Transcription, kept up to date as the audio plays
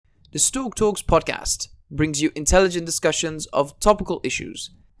The Stoke Talks podcast brings you intelligent discussions of topical issues,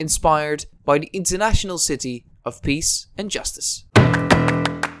 inspired by the international city of peace and justice.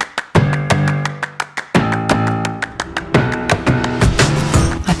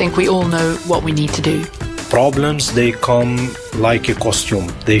 I think we all know what we need to do. Problems, they come like a costume.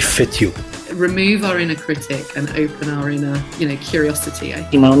 They fit you. Remove our inner critic and open our inner, curiosity.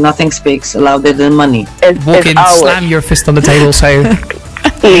 Nothing speaks louder than money. Walk in, slam your fist on the table, say,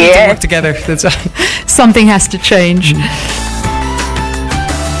 we need to work together. Something has to change.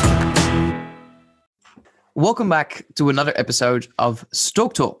 Welcome back to another episode of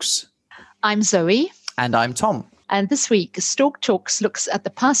Stoke Talks. I'm Zoe. And I'm Tom. And this week, Stoke Talks looks at the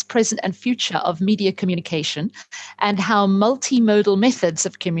past, present, and future of media communication and how multimodal methods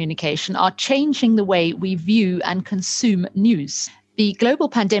of communication are changing the way we view and consume news. The global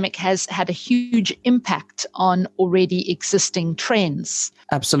pandemic has had a huge impact on already existing trends.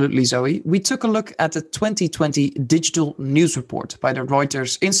 Absolutely, Zoe. We took a look at the 2020 Digital News Report by the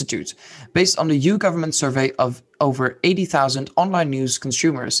Reuters Institute, based on the EU government survey of over 80,000 online news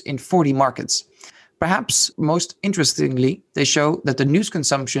consumers in 40 markets. Perhaps most interestingly, they show that the news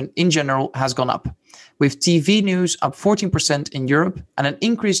consumption in general has gone up, with TV news up 14% in Europe and an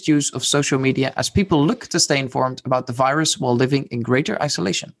increased use of social media as people look to stay informed about the virus while living in greater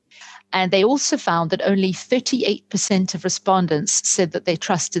isolation. And they also found that only 38% of respondents said that they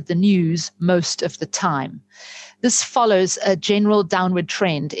trusted the news most of the time. This follows a general downward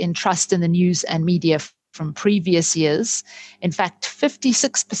trend in trust in the news and media from previous years. In fact,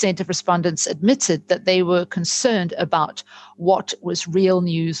 56% of respondents admitted that they were concerned about what was real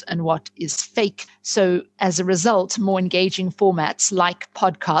news and what is fake. So as a result, more engaging formats like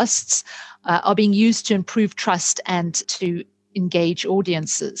podcasts are being used to improve trust and to engage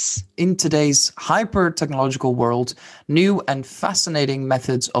audiences. In today's hyper-technological world, new and fascinating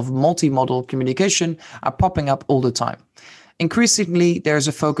methods of multimodal communication are popping up all the time. Increasingly, there's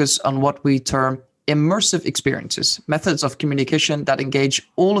a focus on what we term immersive experiences, methods of communication that engage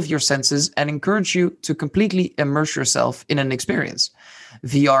all of your senses and encourage you to completely immerse yourself in an experience.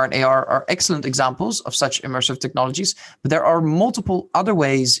 VR and AR are excellent examples of such immersive technologies, but there are multiple other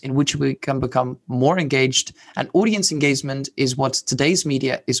ways in which we can become more engaged, and audience engagement is what today's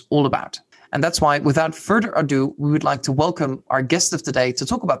media is all about. And that's why, without further ado, we would like to welcome our guest of today to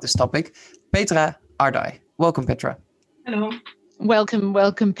talk about this topic, Petra Ardai. Welcome, Petra. Hello.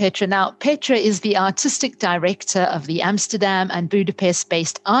 Welcome, Petra. Now, Petra is the artistic director of the Amsterdam and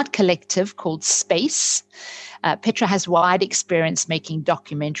Budapest-based art collective called Space. Petra has wide experience making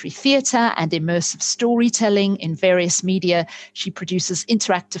documentary theatre and immersive storytelling in various media. She produces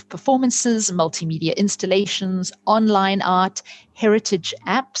interactive performances, multimedia installations, online art, heritage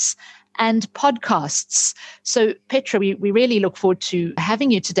apps, and podcasts. So, Petra, we really look forward to having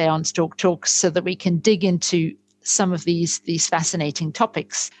you today on Stoke Talks so that we can dig into some of these fascinating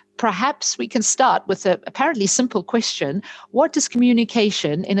topics. Perhaps we can start with a apparently simple question. What does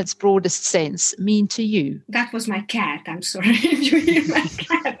communication in its broadest sense mean to you? That was my cat. I'm sorry if you hear my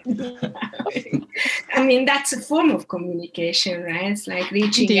cat. I mean, that's a form of communication, right? It's like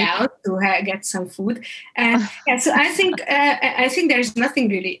reaching out to get some food. So I think there is nothing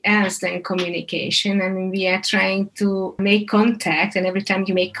really else than communication. I mean, we are trying to make contact, and every time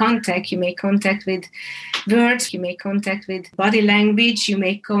you make contact with words, you make contact with body language, you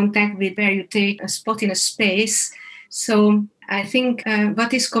make contact with where you take a spot in a space. So I think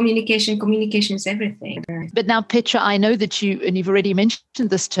what is communication? Communication is everything. But now, Petra, I know that you've already mentioned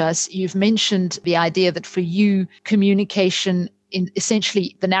this to us, you've mentioned the idea that for you, communication, in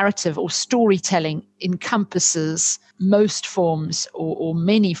essentially the narrative or storytelling, encompasses most forms or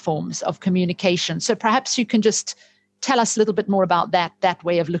many forms of communication. So perhaps you can just tell us a little bit more about that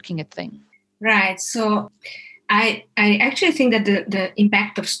way of looking at things. Right. So I actually think that the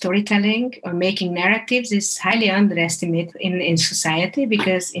impact of storytelling or making narratives is highly underestimated in society,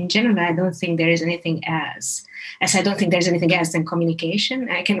 because in general, I don't think there is anything else. As I don't think there's anything else than communication,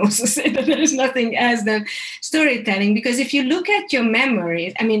 I can also say that there is nothing else than storytelling. Because if you look at your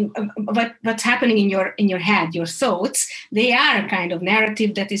memories, I mean, what's happening in your head, your thoughts, they are a kind of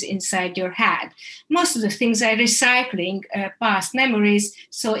narrative that is inside your head. Most of the things are recycling past memories.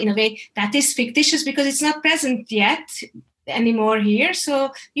 So in a way, that is fictitious because it's not present yet anymore here.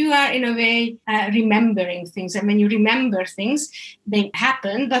 So you are in a way remembering things. And when you remember things, they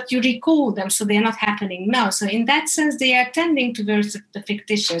happen, but you recall them. So they're not happening now. So in that sense, they are tending towards the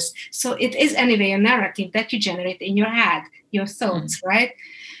fictitious. So it is anyway a narrative that you generate in your head. your thoughts, right?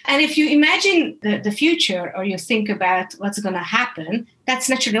 And if you imagine the future, or you think about what's going to happen, that's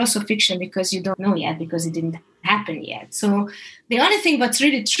naturally also fiction, because you don't know yet, because it didn't happen yet. So the only thing what's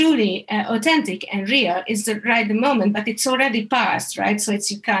really truly authentic and real is the moment, but it's already past, right? So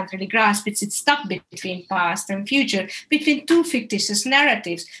you can't really grasp it. It's stuck between past and future, between two fictitious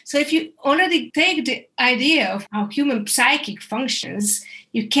narratives. So if you already take the idea of how human psychic functions,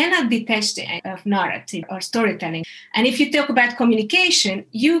 you cannot detach the of narrative or storytelling. And if you talk about communication,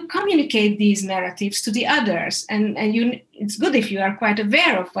 you communicate these narratives to the others. And it's good if you are quite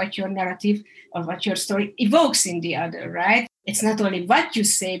aware of what your narrative or what your story evokes in the other, right? It's not only what you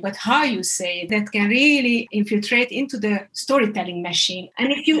say, but how you say it that can really infiltrate into the storytelling machine.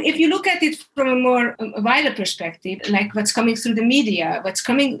 And if you look at it from a more wider perspective, like what's coming through the media, what's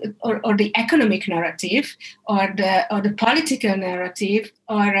coming, or the economic narrative, or the political narrative,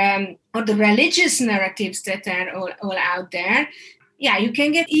 or the religious narratives that are all out there, yeah, you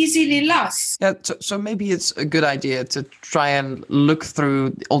can get easily lost. Yeah, so maybe it's a good idea to try and look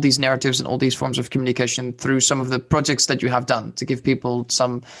through all these narratives and all these forms of communication through some of the projects that you have done to give people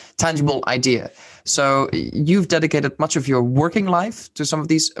some tangible idea. So you've dedicated much of your working life to some of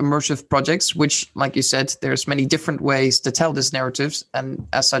these immersive projects, which, like you said, there's many different ways to tell these narratives. And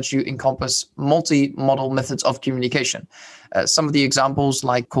as such, you encompass multi-model methods of communication. Some of the examples,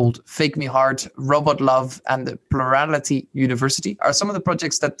 like called Fake Me Hard, Robot Love, and the Plurality University, are some of the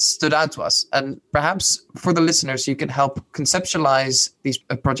projects that stood out to us. And perhaps for the listeners, you can help conceptualize these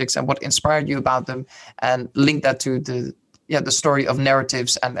projects and what inspired you about them, and link that to the story of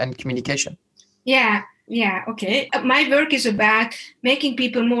narratives and communication. Yeah, okay. My work is about making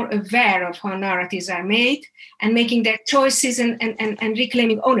people more aware of how narratives are made and making their choices and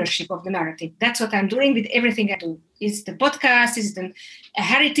reclaiming ownership of the narrative. That's what I'm doing with everything I do. It's the podcast, it's a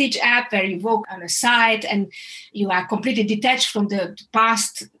heritage app where you walk on a site and you are completely detached from the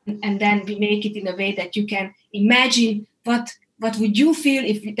past, and then we make it in a way that you can imagine what would you feel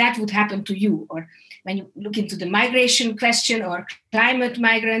if that would happen to you, or when you look into the migration question or climate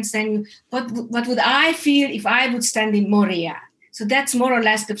migrants, then what would I feel if I would stand in Moria? So that's more or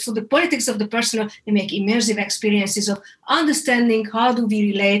less the politics of the personal. We make immersive experiences of understanding how do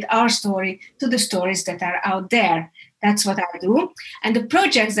we relate our story to the stories that are out there. That's what I do. And the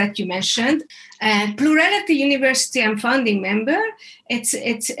projects that you mentioned, Plurality University, I'm founding member. It's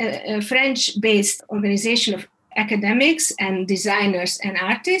a French-based organization of academics and designers and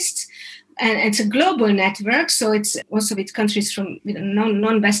artists. And it's a global network, so it's also with countries with a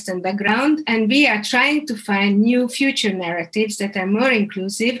non-Western background. And we are trying to find new future narratives that are more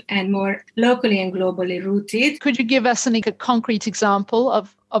inclusive and more locally and globally rooted. Could you give us a concrete example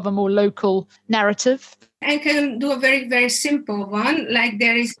of a more local narrative? I can do a very, very simple one. Like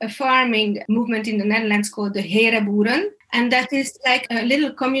there is a farming movement in the Netherlands called the Herenboeren. And that is like a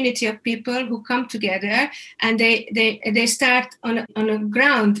little community of people who come together, and they start on a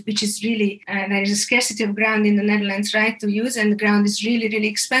ground which is really, there is a scarcity of ground in the Netherlands, right, to use, and the ground is really, really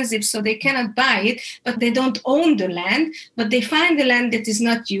expensive, so they cannot buy it, but they don't own the land, but they find the land that is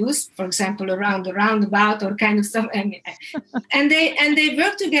not used, for example, around the roundabout or kind of stuff, and they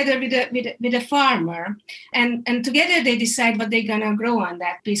work together with a farmer, and together they decide what they're gonna grow on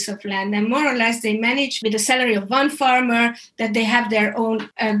that piece of land, and more or less they manage with the salary of one farmer that they have their own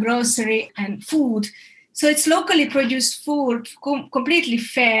grocery and food. So it's locally produced food, completely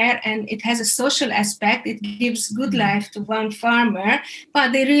fair, and it has a social aspect. It gives good life to one farmer,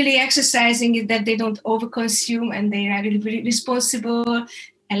 but they're really exercising it that they don't overconsume, and they are really, really responsible.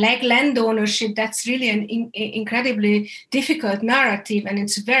 And like land ownership, that's really an incredibly difficult narrative, and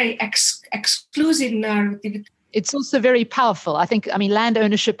it's a very exclusive narrative. It's also very powerful. I mean, land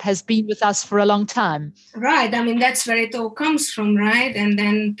ownership has been with us for a long time. Right. I mean, that's where it all comes from, right? And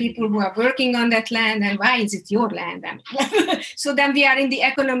then people who are working on that land, and why is it your land? So then we are in the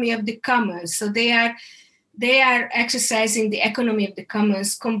economy of the commons. So they are exercising the economy of the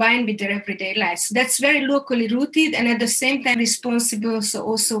commons combined with their everyday lives. So that's very locally rooted and at the same time responsible, so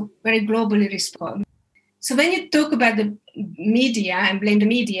also very globally responsible. So when you talk about the media and blame the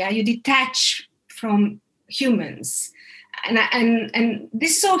media, you detach from humans, and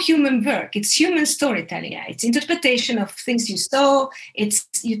this is all human work. It's human storytelling. It's interpretation of things you saw.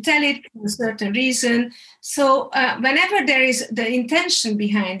 You tell it for a certain reason. So whenever there is the intention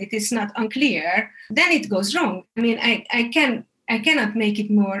behind it is not unclear, then it goes wrong. I mean, I cannot make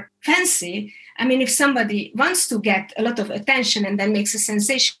it more fancy. I mean, if somebody wants to get a lot of attention and then makes a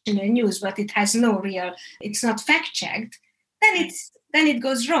sensational news, but it has it's not fact checked, then it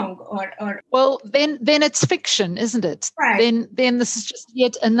goes wrong, or well, then it's fiction, isn't it? Right. Then this is just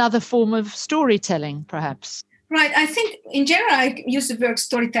yet another form of storytelling, perhaps. Right. I think in general, I use the word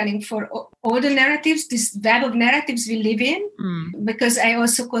storytelling for all the narratives, this web of narratives we live in, because I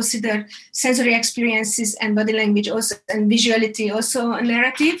also consider sensory experiences and body language also, and visuality also a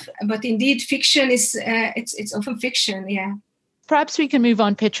narrative. But indeed, fiction is, it's often fiction, yeah. Perhaps we can move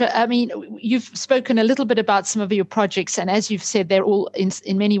on, Petra. I mean, you've spoken a little bit about some of your projects, and as you've said, they're all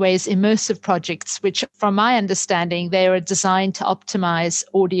in many ways immersive projects, which from my understanding, they are designed to optimize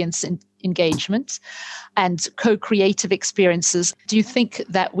audience engagement and co-creative experiences. Do you think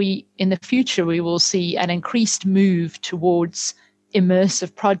that in the future, we will see an increased move towards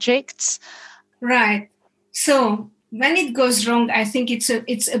immersive projects? Right. So when it goes wrong, I think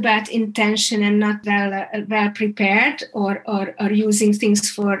it's about intention and not well prepared or using things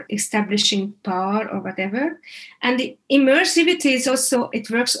for establishing power or whatever. And the immersivity is also, it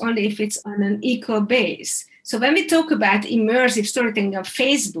works only if it's on an equal base. So when we talk about immersive storytelling of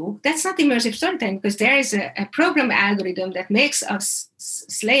Facebook, that's not immersive storytelling, because there is a program algorithm that makes us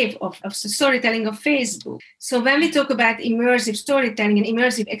slave of storytelling of Facebook. So when we talk about immersive storytelling and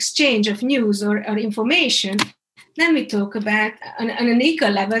immersive exchange of news or information, then we talk about on an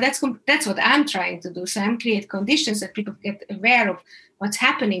equal level. That's what I'm trying to do. So I'm create conditions that people get aware of what's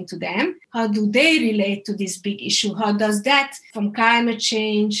happening to them. How do they relate to this big issue? How does that, from climate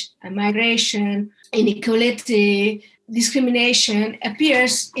change, migration, inequality, discrimination,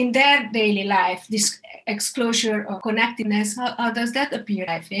 appears in their daily life? This exclosure or connectedness, how does that appear in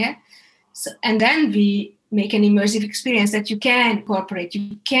life? Yeah. So, and then we make an immersive experience that you can incorporate,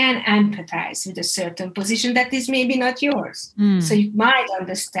 you can empathize with a certain position that is maybe not yours. So you might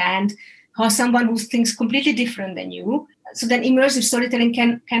understand how someone who thinks completely different than you. So then immersive storytelling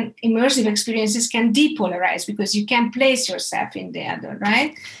immersive experiences can depolarize, because you can place yourself in the other,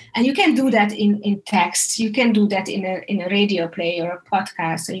 right? And you can do that in text. You can do that in a radio play or a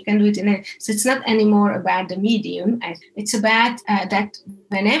podcast. So you can do it so it's not anymore about the medium. It's about that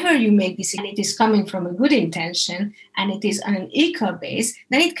whenever you make this, and it is coming from a good intention and it is on an equal base,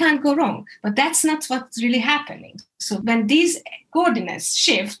 then it can't go wrong. But that's not what's really happening. So when these coordinates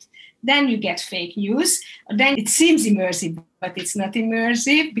shift, then you get fake news. Then it seems immersive, but it's not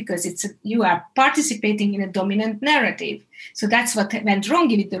immersive, because you are participating in a dominant narrative. So that's what went wrong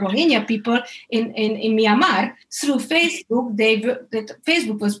with the Rohingya people in Myanmar. Through Facebook,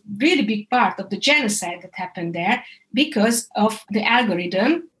 Facebook was really big part of the genocide that happened there, because of the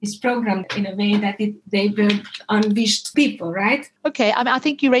algorithm is programmed in a way that they were unwished people, right? Okay, I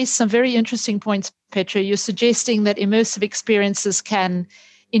think you raised some very interesting points, Petra. You're suggesting that immersive experiences can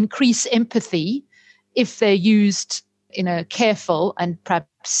increase empathy if they're used in a careful and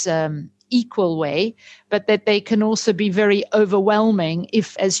perhaps equal way, but that they can also be very overwhelming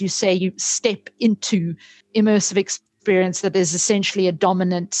if, as you say, you step into immersive experience that is essentially a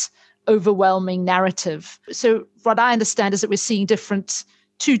dominant, overwhelming narrative. So what I understand is that we're seeing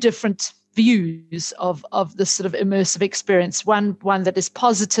two different views of this sort of immersive experience, one that is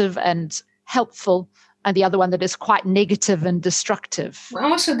positive and helpful, and the other one that is quite negative and destructive.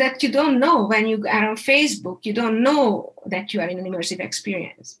 Also that you don't know when you are on Facebook, you don't know that you are in an immersive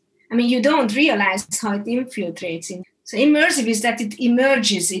experience. I mean, you don't realize how it infiltrates in. So immersive is that it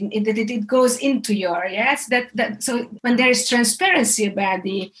emerges, that it goes into your, yes? So when there is transparency about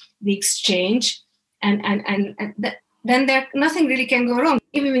the exchange and then nothing really can go wrong.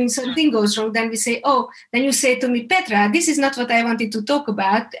 Even when something goes wrong, then we say, then you say to me, Petra, this is not what I wanted to talk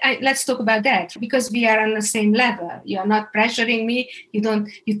about. Let's talk about that, because we are on the same level. You are not pressuring me.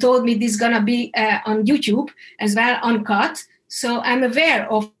 You told me this is going to be on YouTube as well, uncut. So I'm aware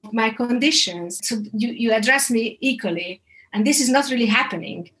of my conditions. So you address me equally. And this is not really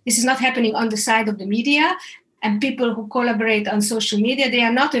happening. This is not happening on the side of the media. And people who collaborate on social media, they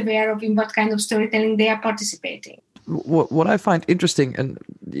are not aware of in what kind of storytelling they are participating. What I find interesting, and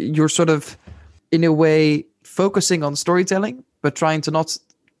you're sort of, in a way, focusing on storytelling, but trying to not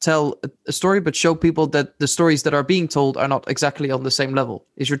tell a story, but show people that the stories that are being told are not exactly on the same level.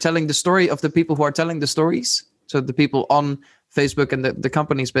 Is you're telling the story of the people who are telling the stories, so the people on Facebook and the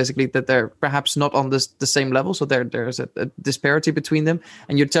companies, basically, that they're perhaps not on the same level, so there's a disparity between them,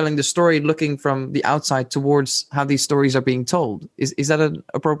 and you're telling the story looking from the outside towards how these stories are being told. Is that an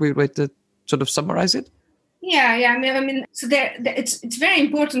appropriate way to sort of summarize it? Yeah. I mean, so it's very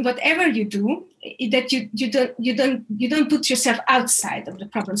important. Whatever you do, that you don't put yourself outside of the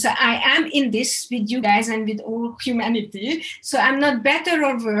problem. So I am in this with you guys and with all humanity. So I'm not better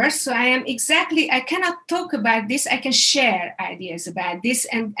or worse. So I cannot talk about this. I can share ideas about this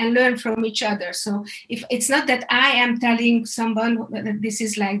and learn from each other. So if it's not that I am telling someone that this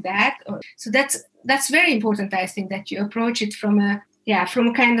is like that, so that's very important. I think that you approach it from a from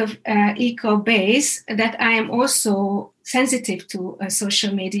a kind of eco base, that I am also sensitive to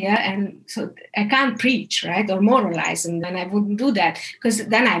social media, and so I can't preach, right, or moralize, and then I wouldn't do that, because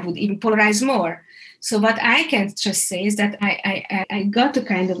then I would even polarize more. So what I can just say is that I got a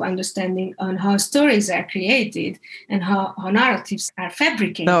kind of understanding on how stories are created and how narratives are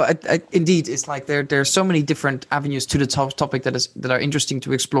fabricated. No, indeed, it's like there's so many different avenues to the topic that are interesting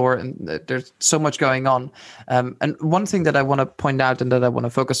to explore, and there's so much going on. And one thing that I want to point out and that I want to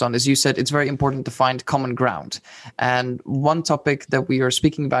focus on is, you said it's very important to find common ground. And one topic that we are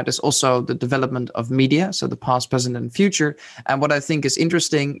speaking about is also the development of media, so the past, present, and future. And what I think is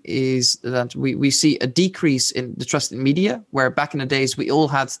interesting is that we see a decrease in the trust in media, where back in the days we all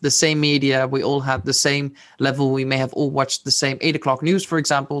had the same media, we all had the same level, we may have all watched the same 8 o'clock news, for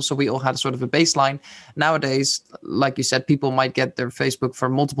example, so we all had sort of a baseline. Nowadays, like you said, people might get their Facebook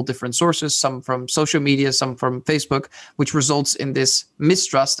from multiple different sources, some from social media, some from Facebook, which results in this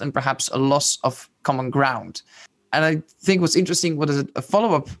mistrust and perhaps a loss of common ground. And I think what's interesting, what is a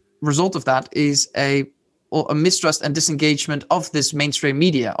follow-up result of that, is a mistrust and disengagement of this mainstream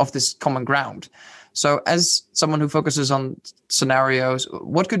media, of this common ground. So as someone who focuses on scenarios,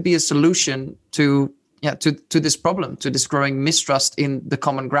 what could be a solution to this problem, to this growing mistrust in the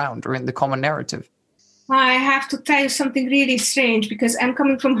common ground or in the common narrative? I have to tell you something really strange, because I'm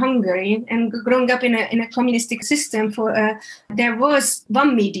coming from Hungary and growing up in a communistic system. There was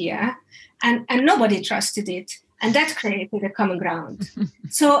one media, and nobody trusted it. And that created a common ground.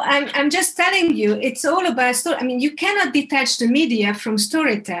 So I'm just telling you, it's all about story. I mean, you cannot detach the media from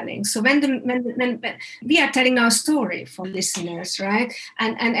storytelling. So when we are telling our story for listeners, right?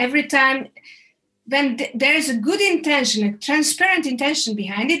 And every time when there is a good intention, a transparent intention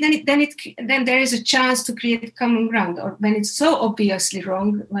behind it, then there is a chance to create common ground. Or when it's so obviously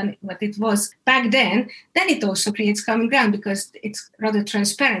wrong, what it was back then it also creates common ground, because it's rather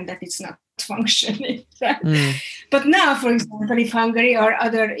transparent that it's not functioning. But now, for example, if Hungary or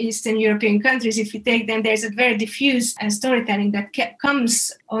other Eastern European countries, if you take them, there's a very diffuse storytelling that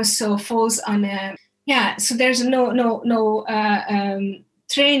falls on so there's no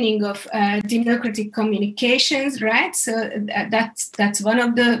training of democratic communications, right? So that's one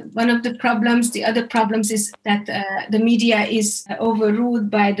of the problems. The other problems is that the media is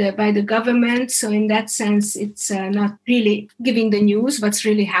overruled by the government. So in that sense, it's not really giving the news what's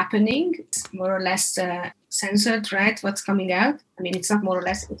really happening. It's more or less censored, right? What's coming out. I mean, it's not more or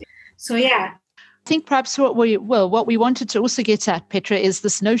less. So yeah. I think perhaps what we wanted to also get at, Petra, is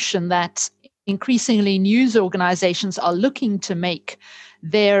this notion that increasingly news organizations are looking to make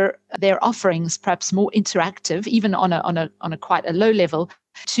their offerings perhaps more interactive, even on a quite a low level,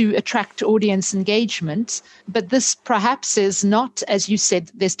 to attract audience engagement. But this perhaps is not, as you said,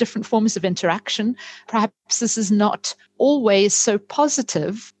 there's different forms of interaction. Perhaps this is not always so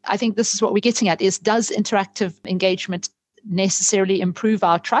positive. I think this is what we're getting at, is, does interactive engagement necessarily improve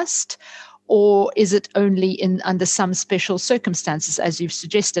our trust? Or is it only under some special circumstances, as you've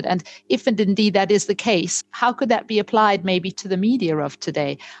suggested? And if indeed that is the case, how could that be applied maybe to the media of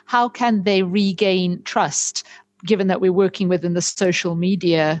today? How can they regain trust, given that we're working within the social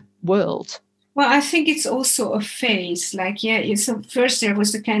media world? Well, I think it's also a phase. So first there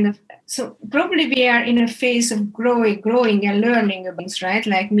was the kind of, so probably we are in a phase of growing and learning about things, right?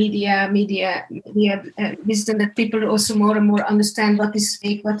 Like media wisdom, that people also more and more understand what is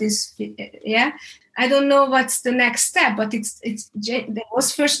fake, what is, I don't know what's the next step, but there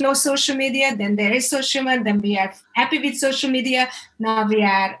was first no social media, then there is social media, then we are happy with social media. Now we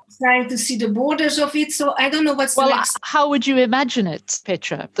are trying to see the borders of it. So I don't know what's the next. How would you imagine it,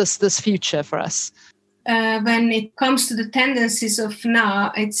 Petra, this future for us? When it comes to the tendencies of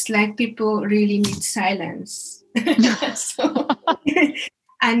now, it's like people really need silence. So,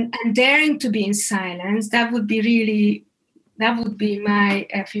 and daring to be in silence, that would be my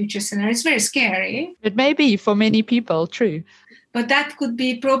future scenario. It's very scary. It may be for many people, true. But that could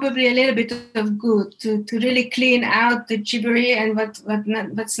be probably a little bit of good to really clean out the gibbery and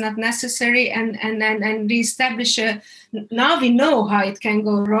what's not necessary, and reestablish now we know how it can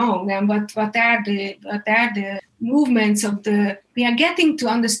go wrong, and what are the movements of we are getting to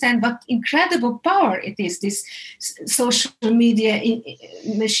understand what incredible power it is, this social media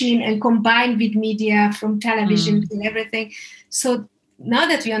machine, and combined with media from television to everything. So now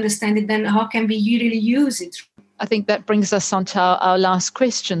that we understand it, then how can we really use it? I think that brings us on to our last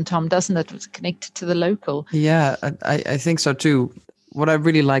question, Tom, doesn't it? It's connected to the local. Yeah, I think so too. What I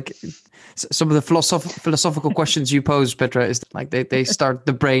really like, some of the philosophical questions you pose, Petra, is Like they start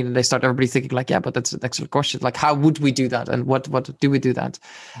the brain and they start everybody thinking like, yeah, but that's an excellent question. Like, how would we do that? And what do we do that?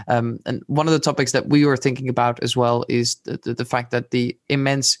 And one of the topics that we were thinking about as well is the fact that the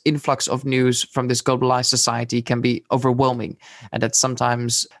immense influx of news from this globalized society can be overwhelming. And that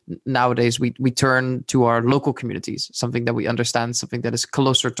sometimes nowadays we turn to our local communities, something that we understand, something that is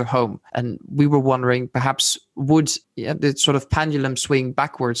closer to home. And we were wondering, perhaps would the sort of pendulum swing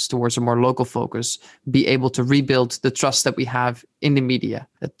backwards towards a more local focus be able to rebuild the trust that we have in the media,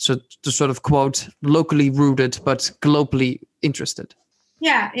 so to sort of quote, locally rooted but globally interested?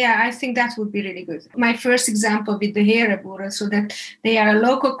 Yeah, I think that would be really good. My first example with the Heerenboeren, so that they are a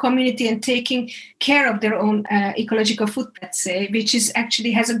local community and taking care of their own ecological footprint, let's say, which is actually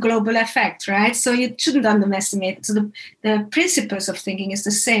has a global effect, right? So you shouldn't underestimate. So the principles of thinking is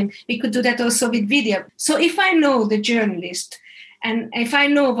the same. We could do that also with video. So if I know the journalist, and if I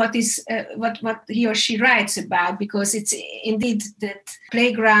know what is what he or she writes about, because it's indeed that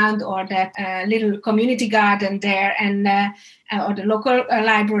playground or that little community garden there, and or the local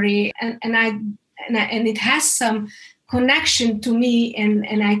library, and it has some connection to me,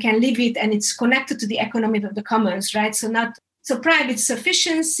 and I can live it, and it's connected to the economy of the commons, right? So private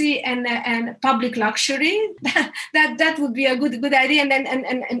sufficiency and public luxury, that would be a good idea,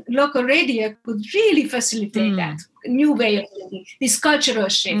 and local radio could really facilitate that new way of living, this cultural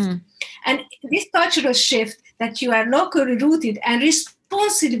shift. And this cultural shift, that you are locally rooted and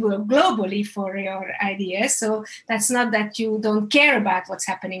responsible globally for your ideas. So that's not that you don't care about what's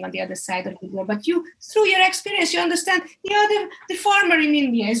happening on the other side of the world, but you, through your experience, you understand, the farmer in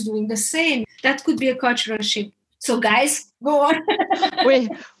India is doing the same. That could be a cultural shift. So guys, go on.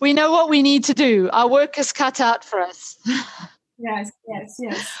 we know what we need to do. Our work is cut out for us. Yes.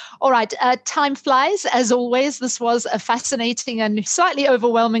 All right. Time flies, as always. This was a fascinating and slightly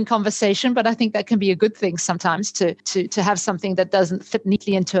overwhelming conversation, but I think that can be a good thing sometimes to have something that doesn't fit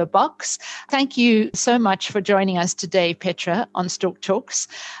neatly into a box. Thank you so much for joining us today, Petra, on Stork Talks.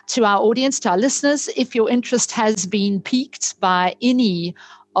 To our audience, to our listeners, if your interest has been piqued by any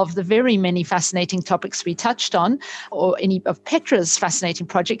of the very many fascinating topics we touched on, or any of Petra's fascinating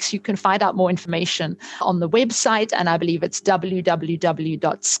projects, you can find out more information on the website, and I believe it's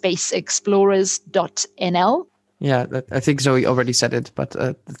www.spaceexplorers.nl. Yeah, I think Zoe already said it, but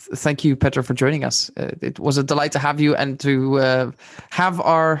thank you, Petra, for joining us. It was a delight to have you and to have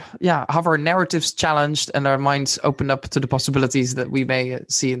our narratives challenged and our minds opened up to the possibilities that we may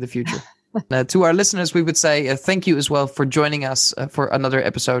see in the future. To our listeners, we would say thank you as well for joining us for another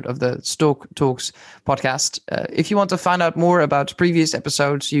episode of the Stork Talks podcast. If you want to find out more about previous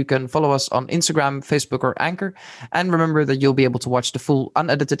episodes, you can follow us on Instagram, Facebook, or Anchor. And remember that you'll be able to watch the full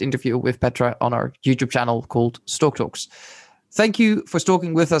unedited interview with Petra on our YouTube channel called Stork Talks. Thank you for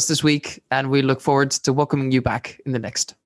stalking with us this week, and we look forward to welcoming you back in the next.